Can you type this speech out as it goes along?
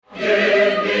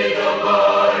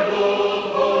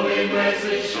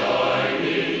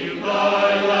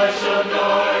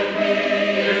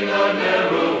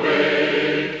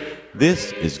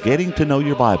This is Getting to Know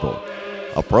Your Bible,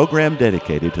 a program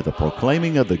dedicated to the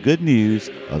proclaiming of the good news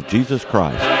of Jesus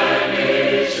Christ.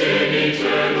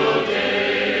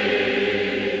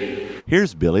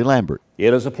 Here's Billy Lambert.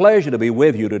 It is a pleasure to be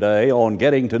with you today on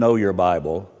Getting to Know Your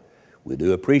Bible. We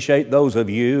do appreciate those of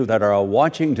you that are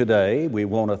watching today. We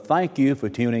want to thank you for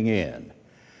tuning in.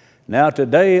 Now,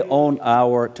 today on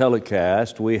our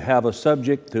telecast, we have a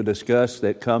subject to discuss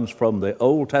that comes from the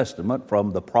Old Testament,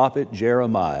 from the prophet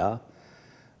Jeremiah,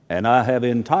 and I have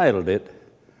entitled it,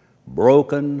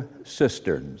 Broken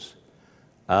Cisterns.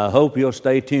 I hope you'll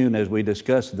stay tuned as we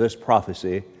discuss this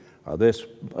prophecy, or this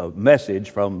message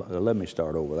from, let me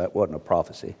start over, that wasn't a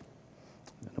prophecy,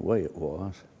 in the way it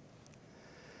was.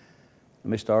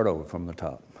 Let me start over from the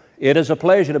top. It is a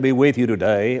pleasure to be with you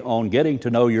today on Getting to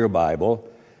Know Your Bible,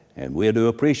 and we do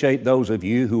appreciate those of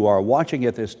you who are watching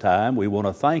at this time. We want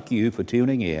to thank you for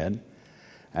tuning in.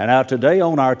 And now today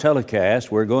on our telecast,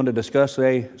 we're going to discuss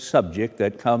a subject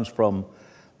that comes from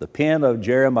the pen of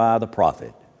Jeremiah the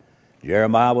prophet.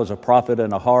 Jeremiah was a prophet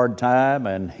in a hard time,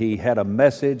 and he had a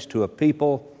message to a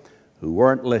people who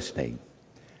weren't listening.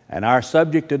 And our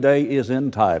subject today is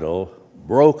entitled,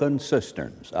 Broken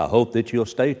Cisterns. I hope that you'll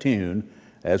stay tuned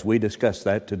as we discuss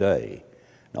that today.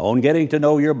 Now, on Getting to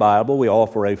Know Your Bible, we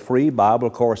offer a free Bible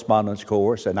correspondence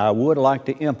course, and I would like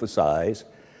to emphasize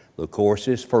the course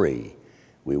is free.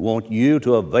 We want you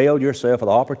to avail yourself of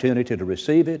the opportunity to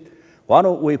receive it. Why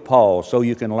don't we pause so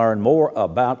you can learn more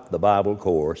about the Bible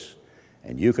course,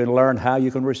 and you can learn how you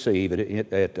can receive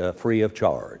it at free of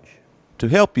charge. To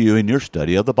help you in your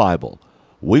study of the Bible,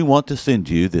 we want to send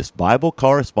you this Bible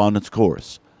correspondence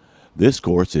course. This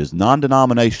course is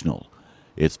non-denominational.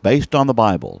 It's based on the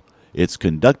Bible. It's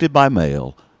conducted by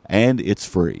mail, and it's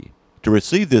free. To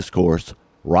receive this course,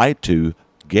 write to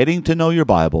Getting to Know Your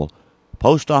Bible,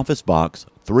 Post Office Box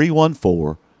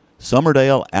 314,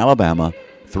 Summerdale, Alabama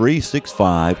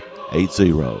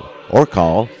 36580, or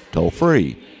call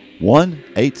toll-free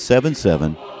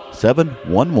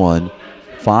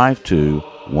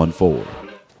 1-877-711-5214.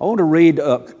 I want to read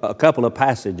a couple of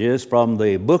passages from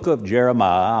the book of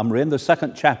Jeremiah. I'm in the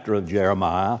second chapter of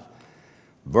Jeremiah,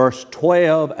 verse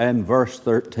 12 and verse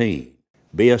 13.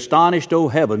 Be astonished, O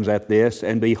heavens, at this,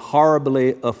 and be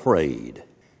horribly afraid.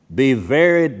 Be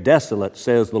very desolate,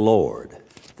 says the Lord,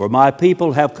 for my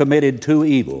people have committed two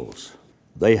evils.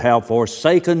 They have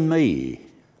forsaken me,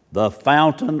 the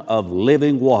fountain of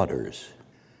living waters,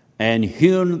 and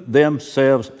hewn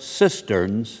themselves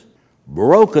cisterns,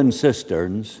 broken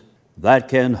cisterns that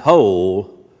can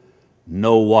hold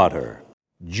no water.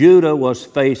 Judah was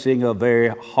facing a very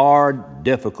hard,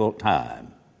 difficult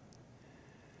time.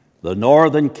 The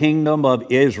northern kingdom of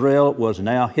Israel was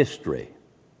now history.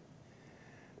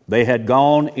 They had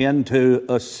gone into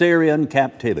Assyrian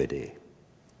captivity.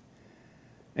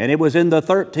 And it was in the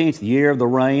 13th year of the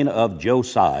reign of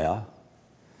Josiah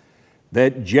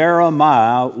that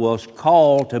Jeremiah was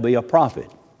called to be a prophet.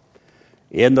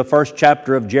 In the first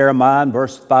chapter of Jeremiah, in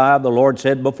verse 5, the Lord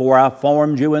said, Before I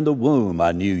formed you in the womb,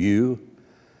 I knew you.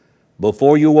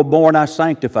 Before you were born, I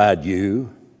sanctified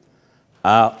you.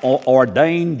 I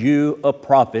ordained you a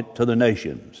prophet to the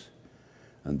nations.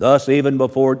 And thus, even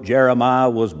before Jeremiah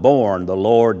was born, the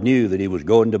Lord knew that he was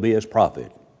going to be his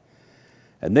prophet.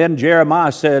 And then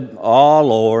Jeremiah said,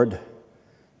 Lord,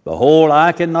 behold,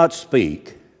 I cannot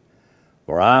speak,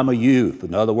 for I am a youth.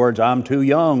 In other words, I'm too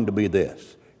young to be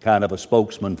this kind of a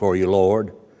spokesman for you,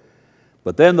 Lord.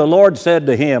 But then the Lord said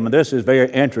to him, and this is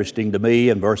very interesting to me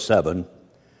in verse 7,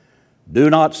 Do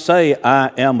not say,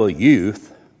 I am a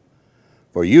youth,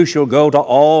 for you shall go to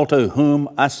all to whom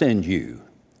I send you.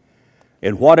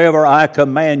 And whatever I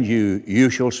command you, you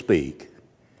shall speak.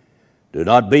 Do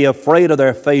not be afraid of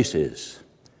their faces,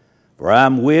 for I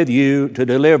am with you to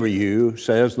deliver you,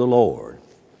 says the Lord.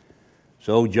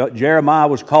 So Jeremiah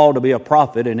was called to be a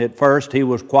prophet, and at first he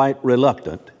was quite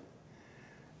reluctant.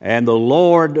 And the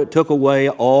Lord took away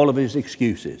all of his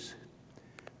excuses,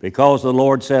 because the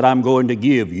Lord said, I'm going to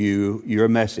give you your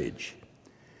message.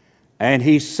 And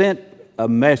he sent a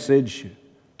message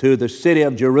to the city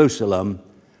of Jerusalem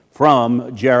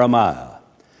from Jeremiah.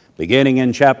 Beginning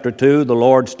in chapter 2, the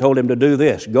Lord told him to do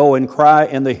this. Go and cry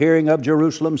in the hearing of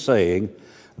Jerusalem, saying,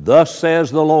 Thus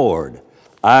says the Lord,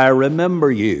 I remember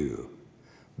you,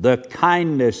 the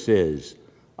kindnesses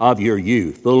of your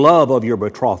youth, the love of your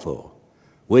betrothal,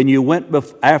 when you went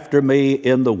after me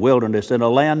in the wilderness, in a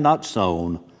land not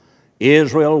sown.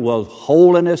 Israel was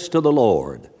holiness to the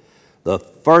Lord, the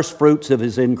first fruits of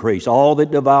his increase. All that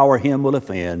devour him will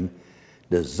offend.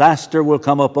 Disaster will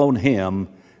come upon him,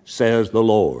 says the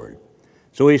Lord.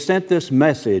 So he sent this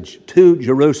message to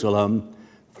Jerusalem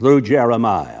through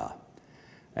Jeremiah.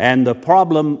 And the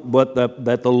problem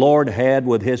that the Lord had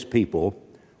with His people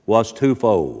was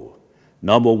twofold.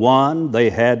 Number one,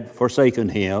 they had forsaken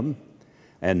Him.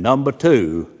 And number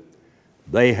two,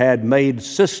 they had made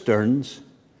cisterns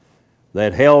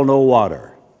that held no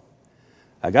water.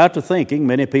 I got to thinking,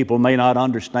 many people may not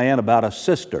understand about a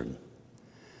cistern.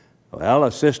 Well,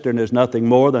 a cistern is nothing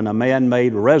more than a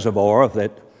man-made reservoir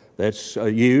that's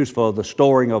used for the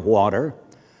storing of water.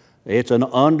 It's an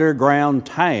underground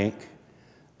tank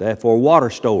for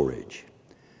water storage.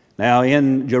 Now,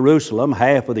 in Jerusalem,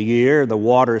 half of the year, the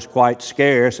water is quite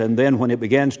scarce, and then when it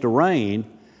begins to rain,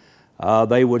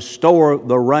 they would store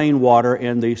the rainwater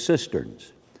in these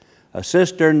cisterns. A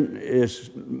cistern is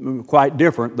quite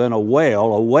different than a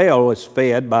well. A well is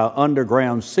fed by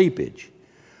underground seepage,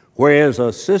 whereas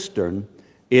a cistern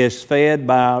is fed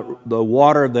by the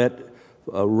water that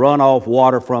runoff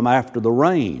water from after the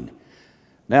rain.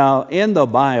 Now, in the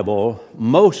Bible,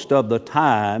 most of the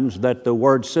times that the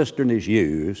word cistern is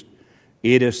used,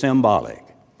 it is symbolic.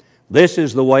 This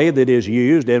is the way that it is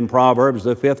used in Proverbs,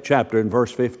 the 5th chapter, in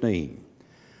verse 15,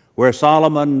 where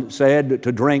Solomon said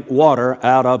to drink water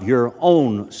out of your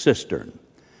own cistern.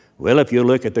 Well, if you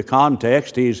look at the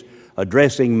context, he's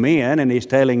addressing men, and he's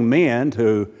telling men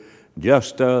to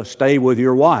just stay with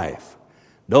your wife.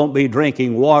 Don't be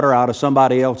drinking water out of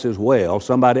somebody else's well,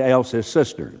 somebody else's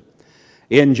cistern.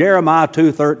 In Jeremiah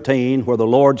 2:13, where the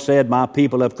Lord said, my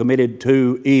people have committed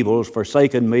two evils,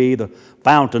 forsaken me, the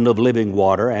fountain of living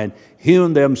water, and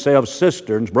hewn themselves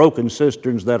cisterns, broken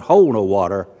cisterns that hold no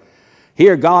water,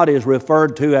 here God is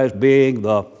referred to as being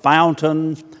the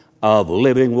fountain of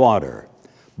living water.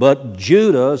 But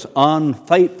Judah's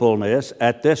unfaithfulness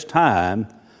at this time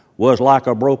was like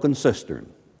a broken cistern.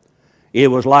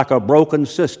 It was like a broken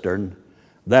cistern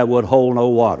that would hold no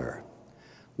water.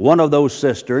 One of those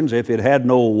cisterns, if it had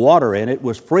no water in it,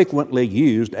 was frequently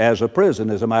used as a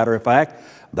prison. As a matter of fact,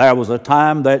 there was a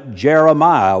time that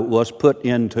Jeremiah was put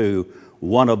into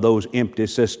one of those empty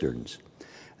cisterns.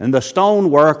 And the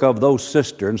stonework of those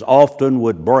cisterns often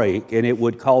would break, and it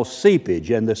would cause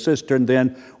seepage, and the cistern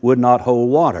then would not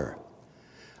hold water.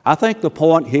 I think the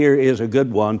point here is a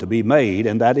good one to be made,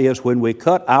 and that is when we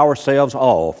cut ourselves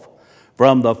off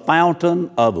from the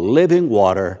fountain of living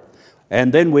water,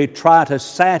 and then we try to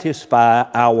satisfy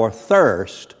our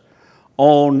thirst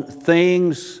on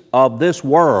things of this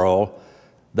world,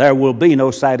 there will be no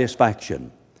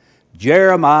satisfaction.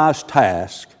 Jeremiah's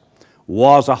task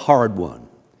was a hard one.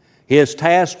 His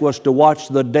task was to watch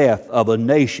the death of a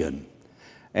nation,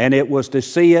 and it was to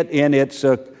see it in its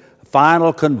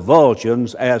final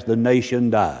convulsions as the nation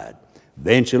died.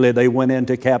 Eventually, they went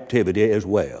into captivity as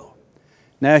well.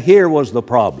 Now, here was the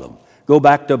problem. Go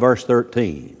back to verse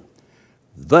 13.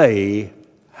 They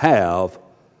have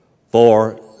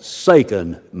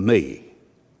forsaken me.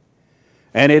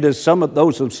 And it is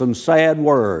those are some sad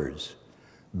words.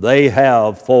 They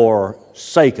have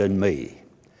forsaken me.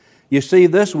 You see,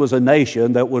 this was a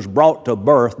nation that was brought to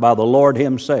birth by the Lord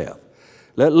Himself.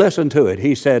 Listen to it.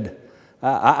 He said,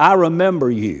 I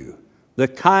remember you, the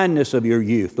kindness of your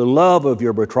youth, the love of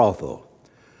your betrothal.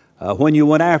 When you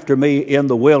went after me in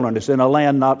the wilderness, in a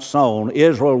land not sown,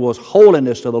 Israel was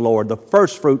holiness to the Lord, the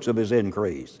first fruits of His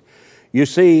increase. You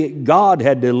see, God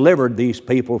had delivered these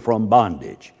people from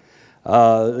bondage.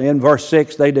 In verse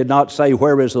 6, they did not say,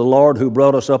 where is the Lord who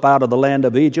brought us up out of the land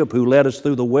of Egypt, who led us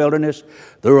through the wilderness,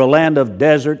 through a land of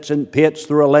deserts and pits,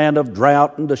 through a land of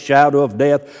drought and the shadow of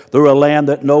death, through a land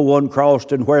that no one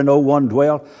crossed and where no one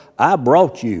dwelt. I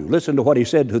brought you, listen to what He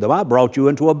said to them, I brought you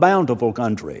into a bountiful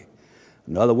country.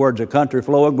 In other words, a country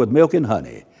flowing with milk and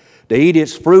honey, to eat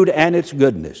its fruit and its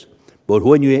goodness. But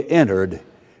when you entered,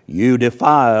 you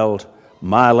defiled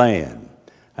my land.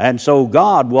 And so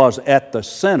God was at the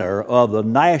center of the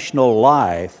national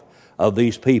life of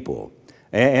these people.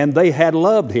 And they had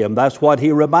loved Him. That's what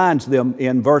He reminds them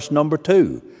in verse number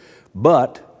 2.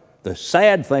 But the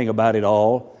sad thing about it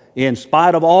all, in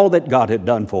spite of all that God had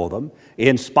done for them,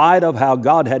 in spite of how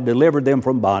God had delivered them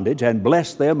from bondage and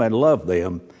blessed them and loved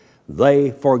them,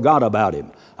 they forgot about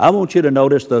Him. I want you to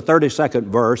notice the 32nd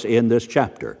verse in this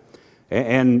chapter.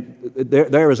 And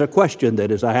there is a question that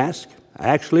is asked,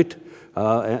 actually,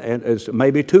 and it's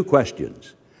maybe two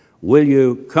questions. Will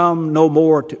you come no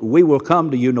more? We will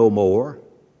come to you no more.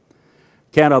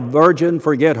 Can a virgin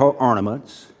forget her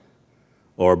ornaments,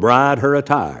 or bride her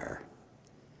attire?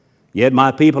 Yet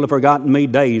my people have forgotten me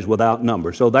days without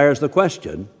number. So there's the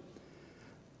question.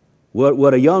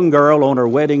 Would a young girl on her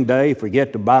wedding day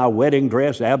forget to buy a wedding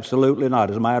dress? Absolutely not.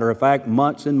 As a matter of fact,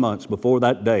 months and months before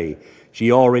that day, she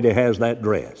already has that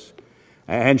dress.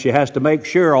 And she has to make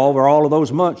sure over all of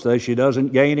those months that she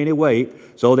doesn't gain any weight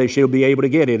so that she'll be able to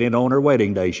get it in on her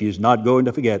wedding day. She's not going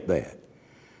to forget that.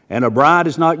 And a bride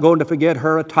is not going to forget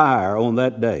her attire on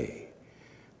that day.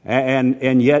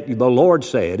 And yet the Lord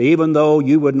said, even though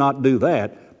you would not do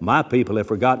that, my people have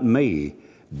forgotten me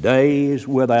days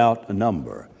without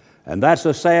number. And that's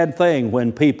a sad thing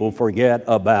when people forget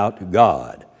about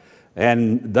God.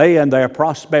 And they in their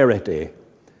prosperity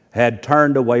had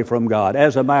turned away from God.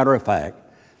 As a matter of fact,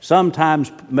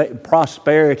 sometimes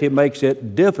prosperity makes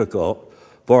it difficult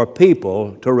for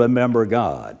people to remember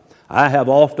God. I have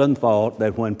often thought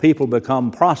that when people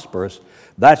become prosperous,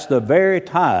 that's the very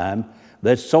time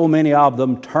that so many of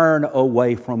them turn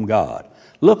away from God.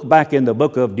 Look back in the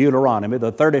book of Deuteronomy,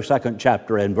 the 32nd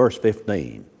chapter and verse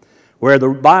 15, where the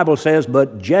Bible says,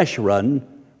 "But Jeshurun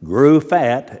grew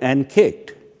fat and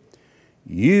kicked."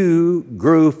 You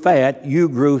grew fat, you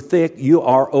grew thick, you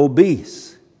are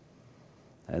obese.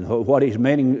 And what he's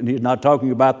meaning, he's not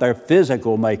talking about their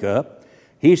physical makeup.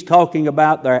 He's talking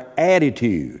about their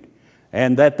attitude,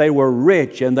 and that they were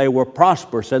rich and they were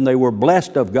prosperous and they were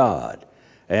blessed of God.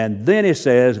 And then he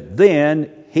says, then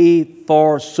he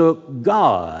forsook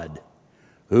God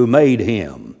who made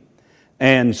him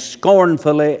and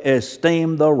scornfully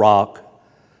esteemed the rock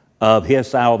of his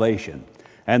salvation.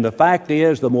 And the fact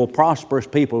is, the more prosperous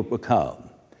people become,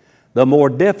 the more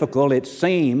difficult it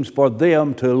seems for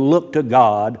them to look to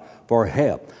God for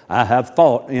help. I have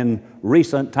thought in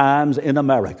recent times in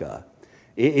America,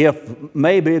 if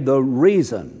maybe the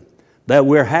reason that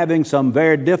we're having some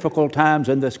very difficult times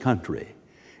in this country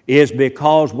is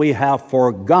because we have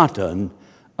forgotten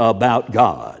about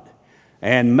God.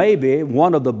 And maybe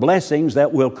one of the blessings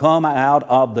that will come out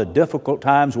of the difficult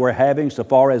times we're having so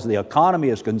far as the economy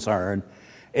is concerned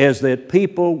is that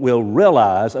people will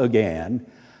realize again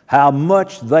how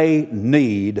much they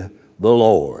need the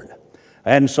Lord.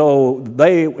 And so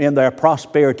they, in their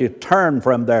prosperity, turn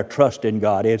from their trust in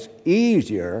God. It's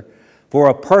easier for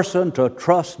a person to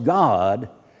trust God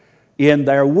in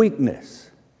their weakness.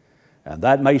 And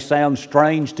that may sound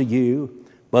strange to you,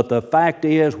 but the fact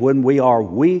is, when we are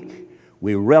weak,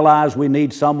 we realize we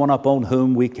need someone upon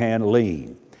whom we can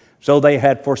lean. So they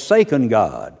had forsaken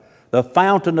God, the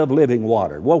fountain of living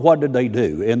water. Well, what did they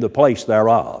do in the place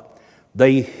thereof?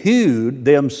 They hewed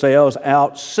themselves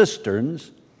out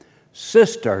cisterns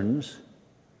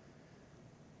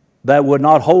that would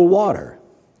not hold water.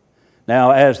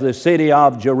 Now, as the city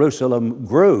of Jerusalem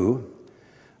grew,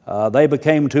 they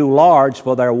became too large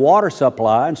for their water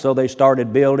supply, and so they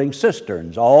started building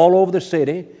cisterns all over the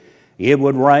city. It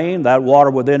would rain, that water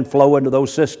would then flow into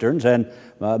those cisterns, and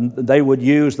they would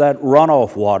use that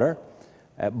runoff water.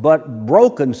 But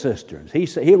broken cisterns,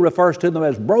 he refers to them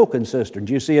as broken cisterns.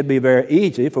 You see, it'd be very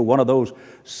easy for one of those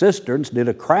cisterns to get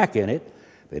a crack in it.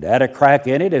 If it had a crack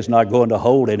in it, it's not going to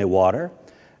hold any water.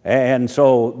 And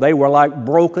so they were like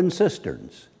broken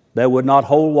cisterns that would not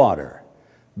hold water.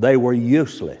 They were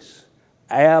useless,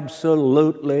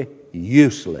 absolutely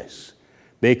useless,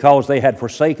 because they had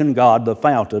forsaken God, the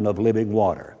fountain of living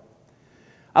water.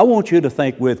 I want you to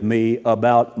think with me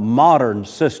about modern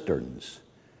cisterns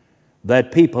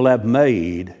that people have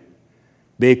made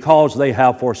because they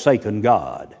have forsaken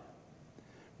God.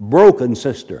 Broken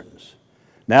cisterns.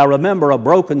 Now remember, a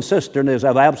broken cistern is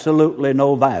of absolutely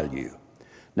no value.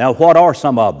 Now what are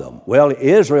some of them? Well,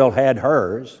 Israel had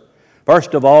hers.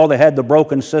 First of all, they had the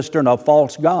broken cistern of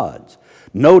false gods.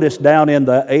 Notice down in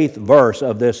the 8th verse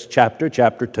of this chapter,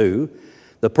 chapter 2,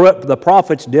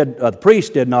 the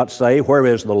priest did not say, "Where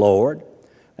is the Lord?"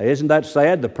 Isn't that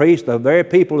sad? The priest, the very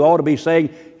people who ought to be saying,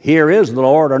 "Here is the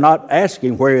Lord," are not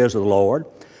asking, "Where is the Lord?"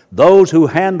 Those who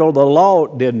handle the law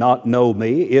did not know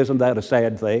me. Isn't that a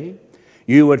sad thing?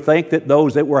 You would think that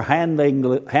those that were handling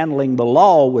the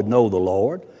law would know the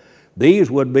Lord.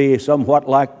 These would be somewhat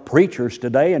like preachers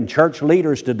today and church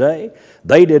leaders today.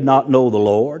 They did not know the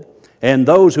Lord. And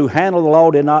those who handle the law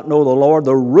did not know the Lord.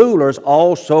 The rulers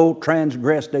also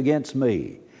transgressed against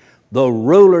me. The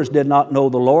rulers did not know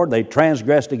the Lord. They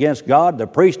transgressed against God. The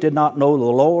priests did not know the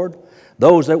Lord.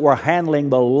 Those that were handling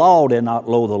the law did not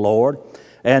know the Lord.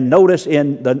 And notice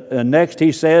in the next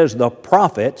he says, the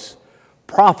prophets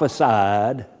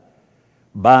prophesied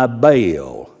by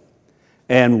Baal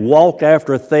and walked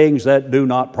after things that do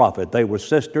not profit. They were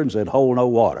cisterns that hold no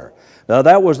water. Now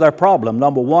that was their problem.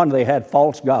 Number one, they had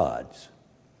false gods.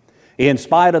 In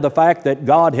spite of the fact that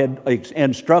God had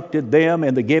instructed them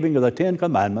in the giving of the 10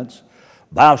 Commandments,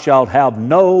 "Thou shalt have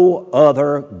no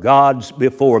other gods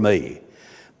before me."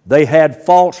 They had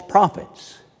false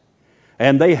prophets,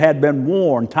 and they had been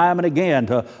warned time and again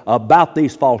about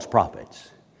these false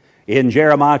prophets. In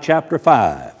Jeremiah chapter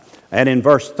 5, and in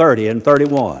verse 30 and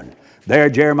 31. There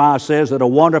Jeremiah says that a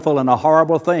wonderful and a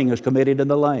horrible thing is committed in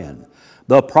the land.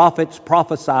 The prophets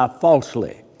prophesy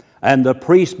falsely, and the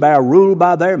priests bear rule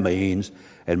by their means,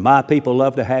 and my people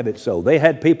love to have it so. They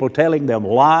had people telling them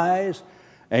lies,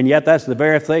 and yet that's the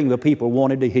very thing the people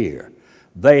wanted to hear.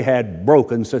 They had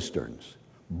broken cisterns.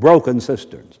 Broken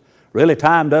cisterns. Really,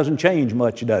 time doesn't change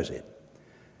much, does it?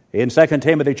 In 2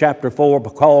 Timothy chapter 4,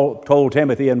 Paul told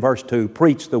Timothy in verse 2,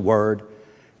 preach the word,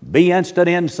 be instant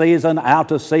in season,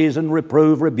 out of season,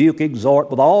 reprove, rebuke, exhort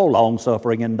with all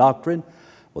longsuffering and doctrine.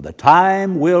 For the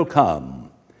time will come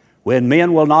when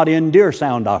men will not endure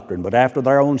sound doctrine, but after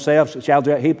their own selves shall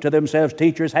heap to themselves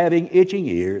teachers having itching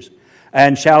ears,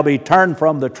 and shall be turned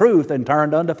from the truth and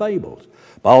turned unto fables.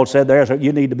 Paul said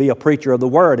you need to be a preacher of the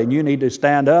Word, and you need to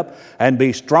stand up and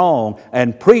be strong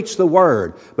and preach the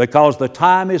Word, because the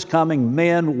time is coming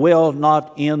men will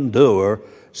not endure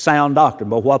sound doctrine.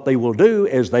 But what they will do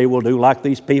is they will do like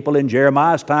these people in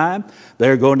Jeremiah's time.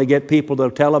 They're going to get people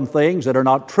to tell them things that are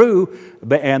not true,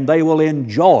 and they will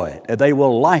enjoy it, and they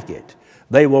will like it.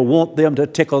 They will want them to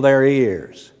tickle their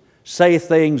ears, say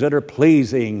things that are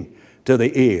pleasing to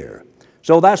the ear.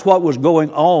 So that's what was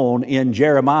going on in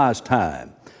Jeremiah's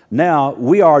time. Now,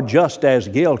 we are just as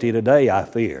guilty today, I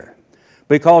fear,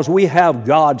 because we have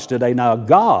gods today. Now,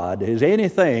 God is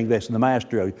anything that's the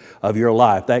master of your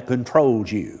life that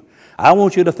controls you. I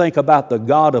want you to think about the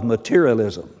God of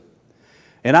materialism.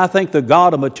 And I think the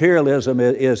God of materialism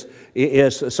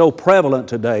is so prevalent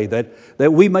today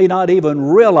that we may not even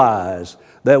realize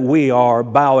that we are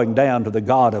bowing down to the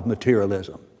God of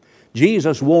materialism.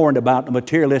 Jesus warned about the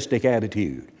materialistic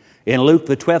attitude in Luke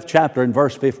the 12th chapter and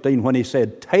verse 15 when he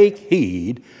said, take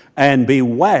heed and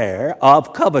beware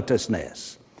of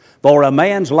covetousness. For a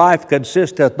man's life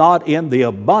consisteth not in the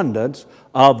abundance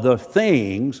of the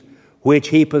things which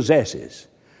he possesses.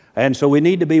 And so we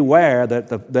need to beware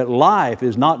that life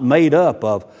is not made up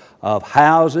of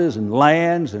houses and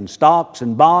lands and stocks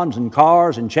and bonds and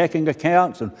cars and checking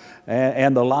accounts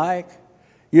and the like.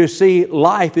 You see,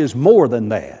 life is more than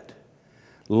that.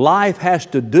 Life has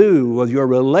to do with your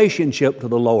relationship to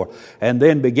the Lord. And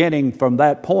then beginning from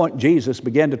that point, Jesus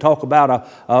began to talk about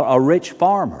a rich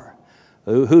farmer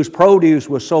whose produce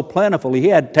was so plentiful, he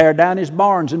had to tear down his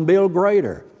barns and build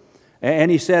greater. And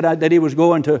he said that he was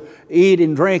going to eat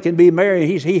and drink and be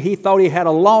merry. He thought he had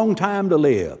a long time to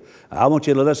live. I want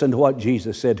you to listen to what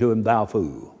Jesus said to him, thou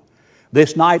fool.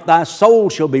 This night thy soul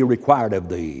shall be required of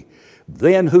thee.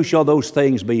 Then who shall those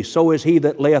things be? So is he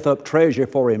that layeth up treasure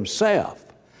for himself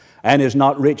and is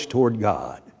not rich toward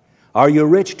God. Are you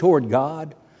rich toward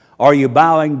God? Are you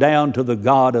bowing down to the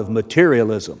God of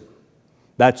materialism?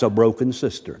 That's a broken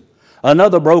cistern.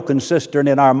 Another broken cistern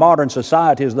in our modern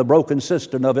society is the broken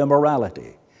cistern of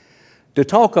immorality. To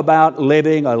talk about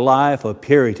living a life of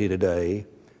purity today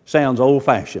sounds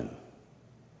old-fashioned.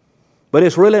 But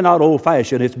it's really not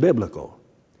old-fashioned, it's biblical.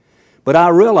 But I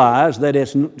realize that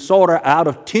it's sort of out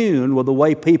of tune with the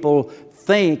way people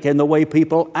think and the way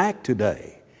people act today.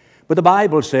 But the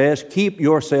Bible says, keep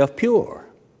yourself pure.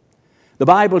 The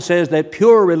Bible says that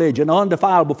pure religion,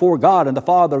 undefiled before God and the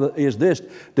Father, is this,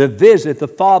 to visit the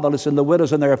fatherless and the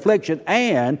widows in their affliction,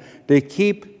 and to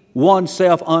keep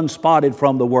oneself unspotted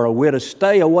from the world. We're to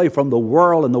stay away from the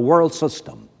world and the world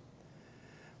system.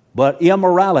 But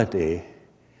immorality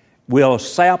will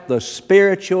sap the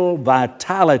spiritual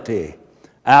vitality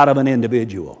out of an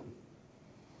individual.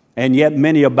 And yet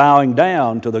many are bowing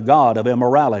down to the God of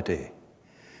immorality.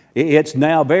 It's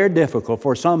now very difficult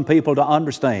for some people to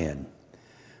understand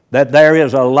that there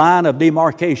is a line of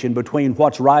demarcation between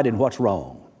what's right and what's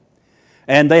wrong.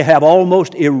 And they have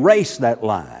almost erased that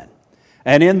line.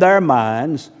 And in their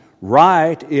minds,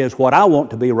 right is what I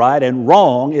want to be right and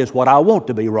wrong is what I want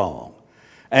to be wrong.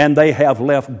 And they have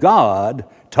left God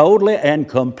totally and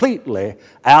completely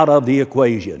out of the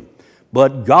equation.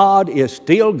 But God is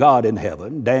still God in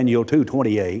heaven, Daniel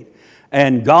 2:28,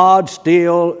 and God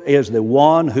still is the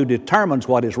one who determines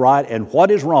what is right and what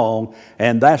is wrong,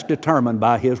 and that's determined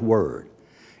by His Word.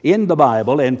 In the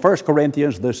Bible, in 1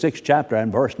 Corinthians, the 6th chapter and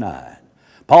verse 9,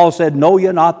 Paul said, know ye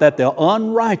not that the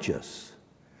unrighteous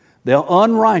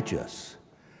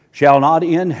shall not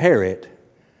inherit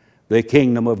the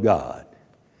kingdom of God.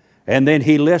 And then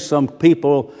he lists some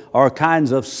people or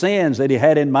kinds of sins that he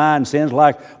had in mind, sins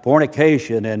like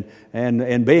fornication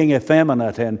and being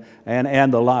effeminate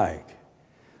and the like.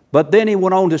 But then he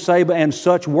went on to say, and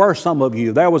such were some of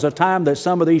you. There was a time that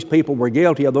some of these people were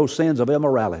guilty of those sins of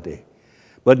immorality.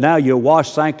 But now you're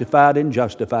washed, sanctified, and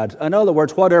justified. In other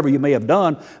words, whatever you may have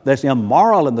done that's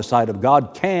immoral in the sight of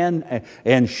God can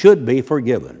and should be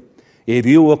forgiven if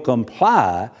you will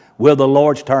comply with the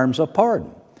Lord's terms of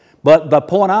pardon. But the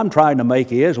point I'm trying to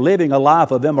make is living a life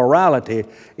of immorality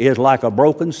is like a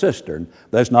broken cistern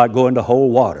that's not going to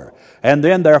hold water. And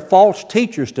then there are false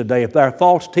teachers today. If there are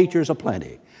false teachers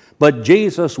aplenty. But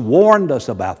Jesus warned us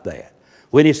about that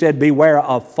when He said, beware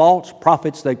of false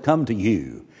prophets that come to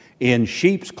you in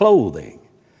sheep's clothing,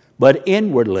 but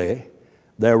inwardly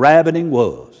they're ravening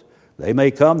wolves. They may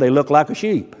come, they look like a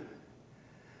sheep,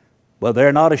 but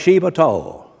they're not a sheep at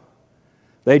all.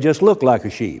 They just look like a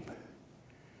sheep.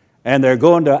 And they're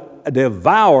going to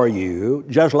devour you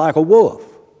just like a wolf.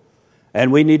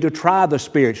 And we need to try the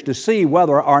spirits to see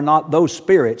whether or not those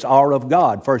spirits are of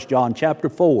God. 1 John chapter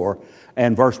 4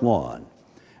 and verse 1.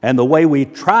 And the way we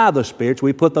try the spirits,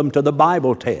 we put them to the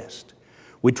Bible test.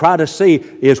 We try to see,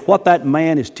 is what that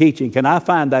man is teaching, can I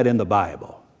find that in the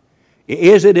Bible?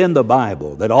 Is it in the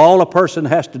Bible that all a person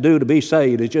has to do to be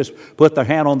saved is just put their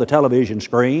hand on the television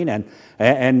screen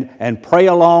and pray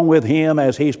along with him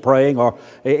as he's praying? Or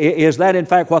is that in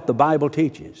fact what the Bible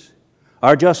teaches?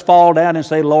 Or just fall down and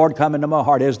say, Lord, come into my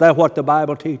heart. Is that what the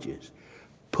Bible teaches?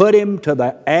 Put him to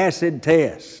the acid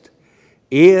test.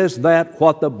 Is that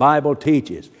what the Bible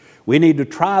teaches? We need to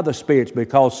try the spirits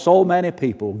because so many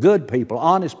people, good people,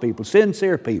 honest people,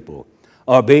 sincere people,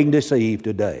 are being deceived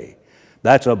today.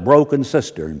 That's a broken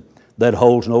cistern that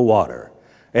holds no water.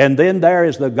 And then there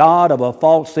is the God of a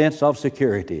false sense of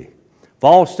security,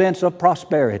 false sense of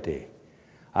prosperity.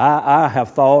 I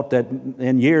have thought that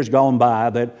in years gone by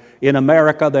that in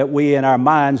America that we in our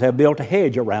minds have built a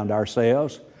hedge around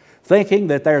ourselves, thinking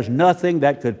that there's nothing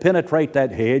that could penetrate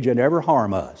that hedge and ever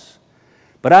harm us.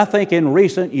 But I think in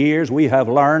recent years we have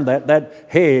learned that that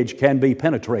hedge can be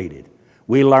penetrated.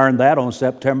 We learned that on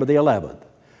September the 11th.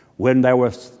 When there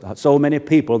were so many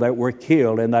people that were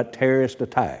killed in that terrorist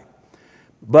attack.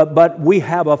 But we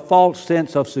have a false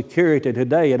sense of security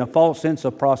today and a false sense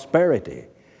of prosperity.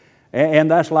 And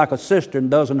that's like a cistern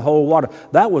doesn't hold water.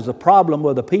 That was the problem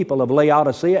with the people of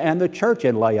Laodicea and the church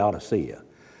in Laodicea.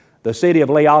 The city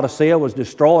of Laodicea was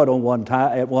destroyed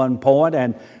at one point,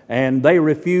 and they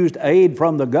refused aid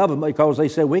from the government because they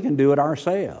said, we can do it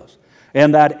ourselves.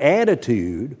 And that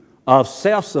attitude of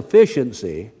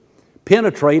self-sufficiency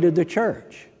penetrated the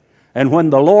church. And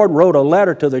when the Lord wrote a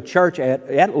letter to the church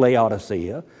at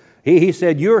Laodicea, He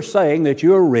said, you're saying that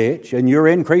you're rich and you're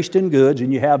increased in goods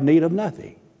and you have need of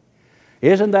nothing.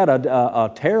 Isn't that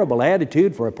a terrible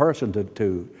attitude for a person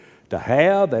to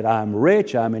have, that I'm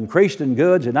rich, I'm increased in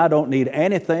goods, and I don't need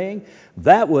anything?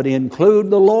 That would include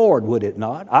the Lord, would it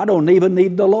not? I don't even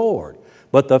need the Lord.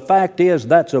 But the fact is,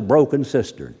 that's a broken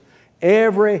cistern.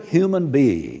 Every human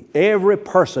being, every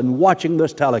person watching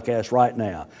this telecast right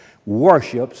now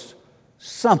worships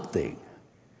something.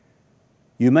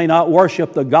 You may not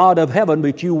worship the God of heaven,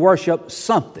 but you worship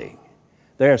something.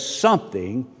 There's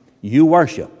something you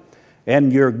worship.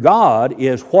 And your God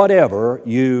is whatever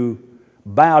you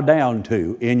bow down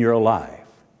to in your life.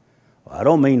 I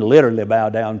don't mean literally bow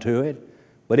down to it,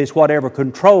 but it's whatever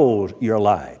controls your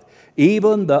life.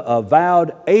 Even the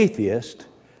avowed atheist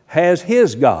has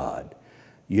his God.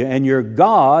 And your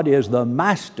God is the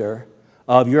master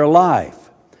of your life.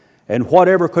 And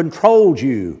whatever controls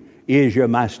you is your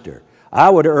master. I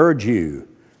would urge you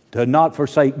to not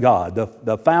forsake God,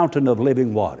 the fountain of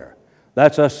living water.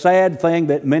 That's a sad thing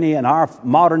that many in our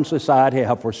modern society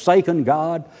have forsaken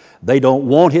God. They don't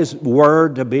want His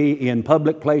Word to be in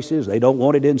public places. They don't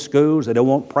want it in schools. They don't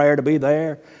want prayer to be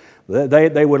there.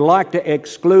 They would like to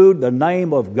exclude the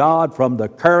name of God from the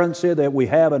currency that we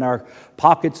have in our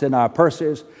pockets and our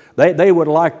purses. They would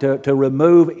like to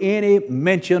remove any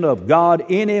mention of God,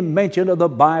 any mention of the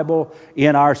Bible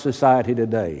in our society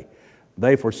today.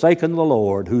 They've forsaken the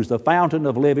Lord, who's the fountain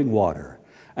of living water,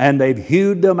 and they've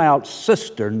hewed them out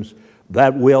cisterns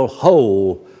that will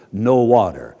hold no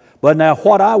water. But now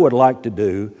what I would like to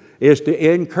do is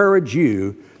to encourage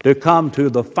you to come to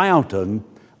the fountain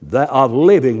of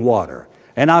living water.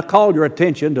 And I call your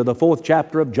attention to the 4th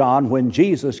chapter of John when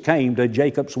Jesus came to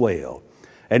Jacob's well.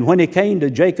 And when He came to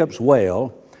Jacob's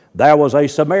well, there was a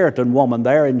Samaritan woman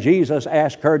there, and Jesus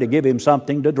asked her to give him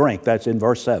something to drink. That's in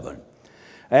verse 7.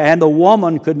 And the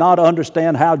woman could not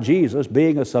understand how Jesus,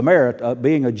 being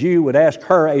a Jew, would ask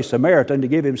her, a Samaritan, to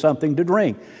give him something to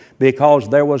drink, because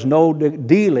there was no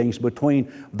dealings between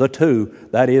the two,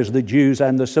 that is, the Jews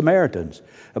and the Samaritans.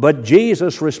 But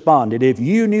Jesus responded, if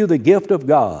you knew the gift of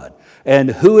God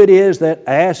and who it is that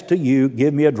asked to you,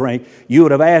 give me a drink, you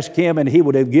would have asked Him and He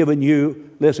would have given you,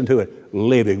 listen to it,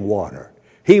 living water.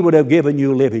 He would have given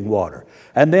you living water.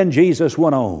 And then Jesus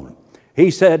went on.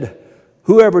 He said,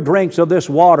 Whoever drinks of this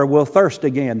water will thirst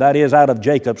again. That is, out of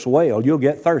Jacob's well. You'll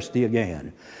get thirsty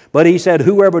again. But he said,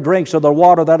 whoever drinks of the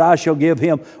water that I shall give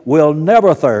him will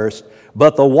never thirst,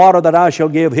 but the water that I shall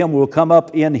give him will come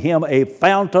up in him a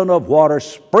fountain of water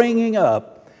springing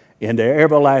up into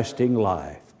everlasting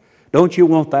life. Don't you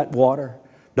want that water?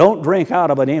 Don't drink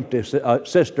out of an empty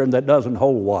cistern that doesn't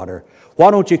hold water.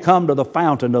 Why don't you come to the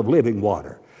fountain of living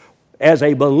water? As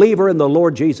a believer in the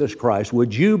Lord Jesus Christ,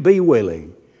 would you be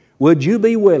willing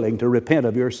to repent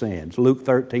of your sins? Luke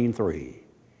 13:3.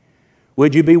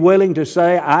 Would you be willing to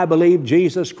say, I believe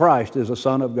Jesus Christ is the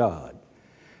Son of God?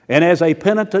 And as a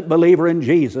penitent believer in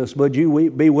Jesus, would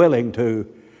you be willing to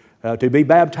be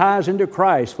baptized into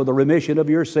Christ for the remission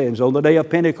of your sins? On the day of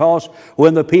Pentecost,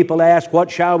 when the people asked, what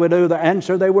shall we do? The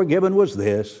answer they were given was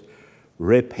this: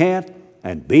 repent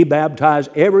and be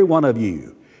baptized, every one of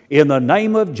you, in the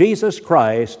name of Jesus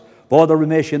Christ for the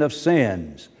remission of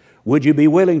sins. Would you be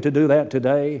willing to do that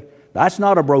today? That's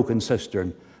not a broken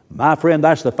cistern. My friend,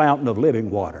 that's the fountain of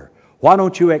living water. Why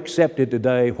don't you accept it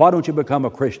today? Why don't you become a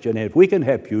Christian? And if we can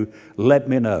help you, let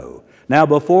me know. Now,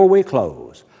 before we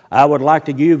close, I would like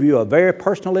to give you a very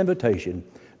personal invitation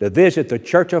to visit the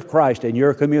Church of Christ in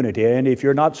your community. And if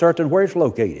you're not certain where it's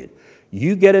located,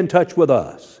 you get in touch with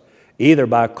us, either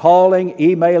by calling,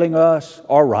 emailing us,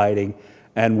 or writing,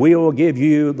 and we will give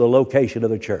you the location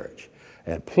of the church.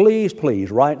 And please,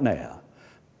 right now,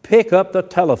 pick up the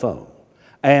telephone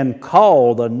and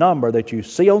call the number that you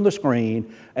see on the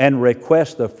screen and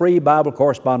request the free Bible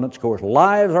correspondence course.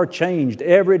 Lives are changed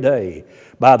every day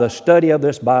by the study of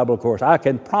this Bible course. I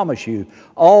can promise you,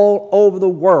 all over the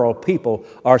world, people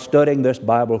are studying this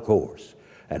Bible course.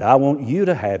 And I want you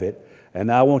to have it,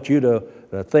 and I want you to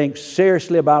think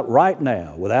seriously about right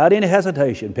now, without any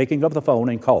hesitation, picking up the phone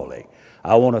and calling.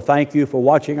 I want to thank you for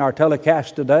watching our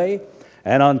telecast today.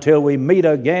 And until we meet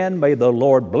again, may the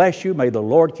Lord bless you, may the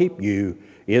Lord keep you,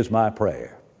 is my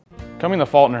prayer. Coming to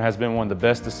Faulkner has been one of the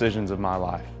best decisions of my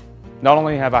life. Not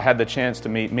only have I had the chance to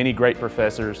meet many great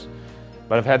professors,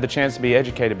 but I've had the chance to be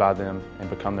educated by them and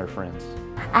become their friends.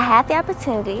 I had the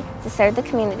opportunity to serve the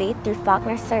community through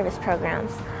Faulkner's service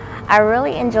programs. I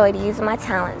really enjoyed using my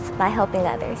talents by helping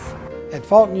others. At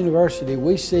Faulkner University,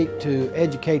 we seek to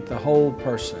educate the whole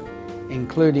person,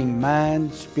 including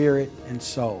mind, spirit, and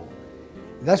soul.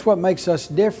 That's what makes us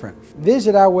different.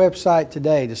 Visit our website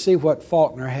today to see what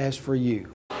Faulkner has for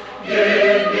you.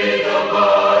 Give me the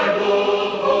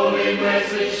Bible, holy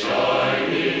message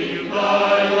shining.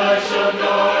 Thy light shall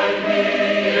guide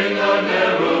me in the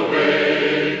narrow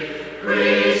way.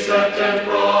 Precept and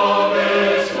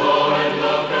promise, my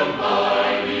love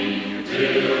combining,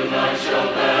 till night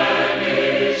shall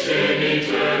vanish in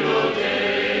eternal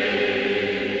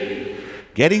day.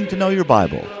 Getting to Know Your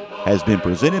Bible has been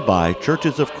presented by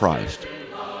Churches of Christ.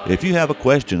 If you have a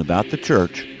question about the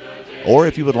church, or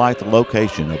if you would like the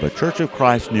location of a Church of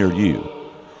Christ near you,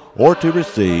 or to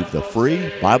receive the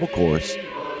free Bible course,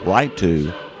 write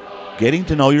to Getting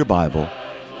to Know Your Bible,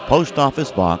 Post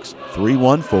Office Box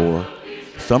 314,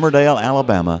 Summerdale,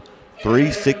 Alabama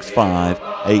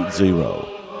 36580,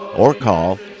 or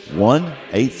call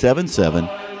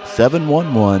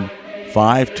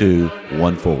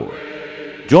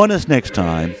 1-877-711-5214. Join us next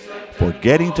time for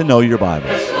Getting to Know Your Bible.